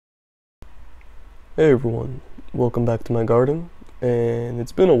Hey everyone, welcome back to my garden, and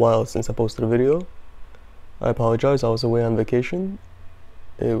it's been a while since I posted a video. I apologize, I was away on vacation.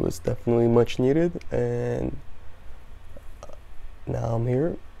 It was definitely much needed, and now I'm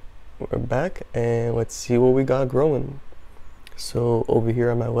here, we're back, and let's see what we got growing. So over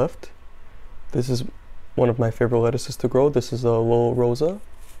here on my left, this is one of my favorite lettuces to grow. This is a Lowell Rosa.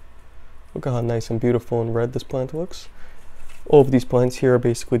 Look at how nice and beautiful and red this plant looks. All of these plants here are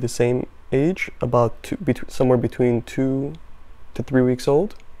basically the same age, about somewhere between 2 to 3 weeks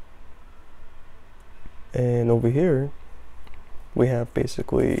old. And over here we have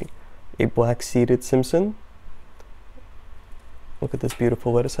basically a black seeded Simpson. Look at this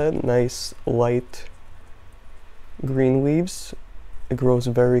beautiful lettuce head, nice light green leaves. It grows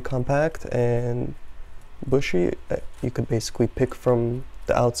very compact and bushy. You could basically pick from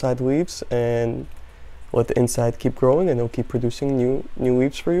the outside leaves and let the inside keep growing, and it'll keep producing new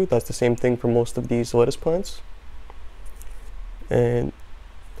leaves for you. That's the same thing for most of these lettuce plants. And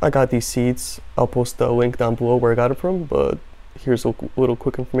I got these seeds. I'll post the link down below where I got it from, but here's a little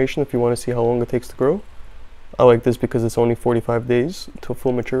quick information if you want to see how long it takes to grow. I like this because it's only 45 days to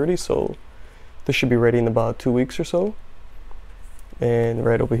full maturity, so this should be ready in about 2 weeks or so. And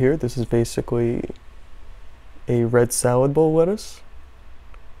right over here, this is basically a red salad bowl lettuce.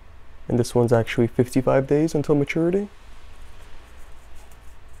 And this one's actually 55 days until maturity.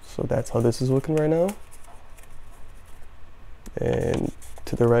 So that's how this is looking right now. And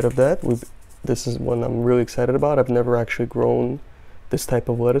to the right of that, this is one I'm really excited about. I've never actually grown this type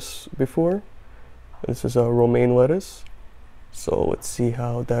of lettuce before. This is a romaine lettuce. So let's see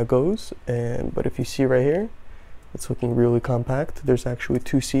how that goes. But if you see right here, it's looking really compact. There's actually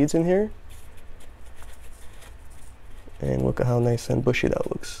 2 seeds in here. And look at how nice and bushy that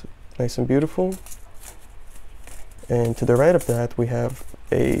looks. Nice and beautiful. And to the right of that, we have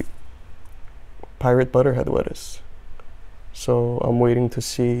a pirate butterhead lettuce. So I'm waiting to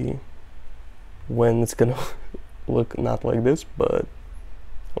see when it's gonna look not like this, but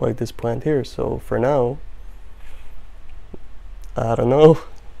like this plant here. So for now, I don't know.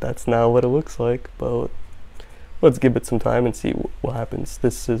 That's now what it looks like, but let's give it some time and see what happens.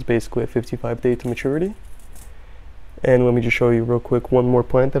 This is basically a 55-day to maturity. And let me just show you real quick one more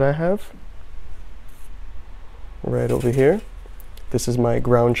plant that I have right over here. This is my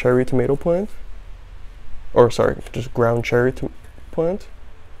ground cherry tomato plant, or sorry, just ground cherry plant.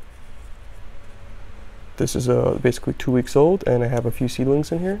 This is basically 2 weeks old, and I have a few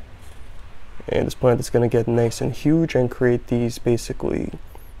seedlings in here. And this plant is going to get nice and huge and create these basically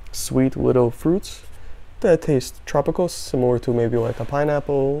sweet little fruits that taste tropical, similar to maybe like a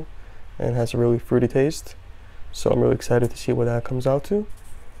pineapple, and has a really fruity taste. So I'm really excited to see what that comes out to.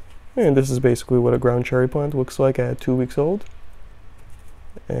 And this is basically what a ground cherry plant looks like at 2 weeks old.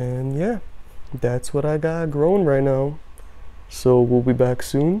 And yeah, that's what I got growing right now. So we'll be back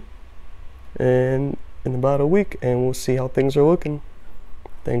soon, and in about a week, and we'll see how things are looking.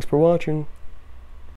 Thanks for watching.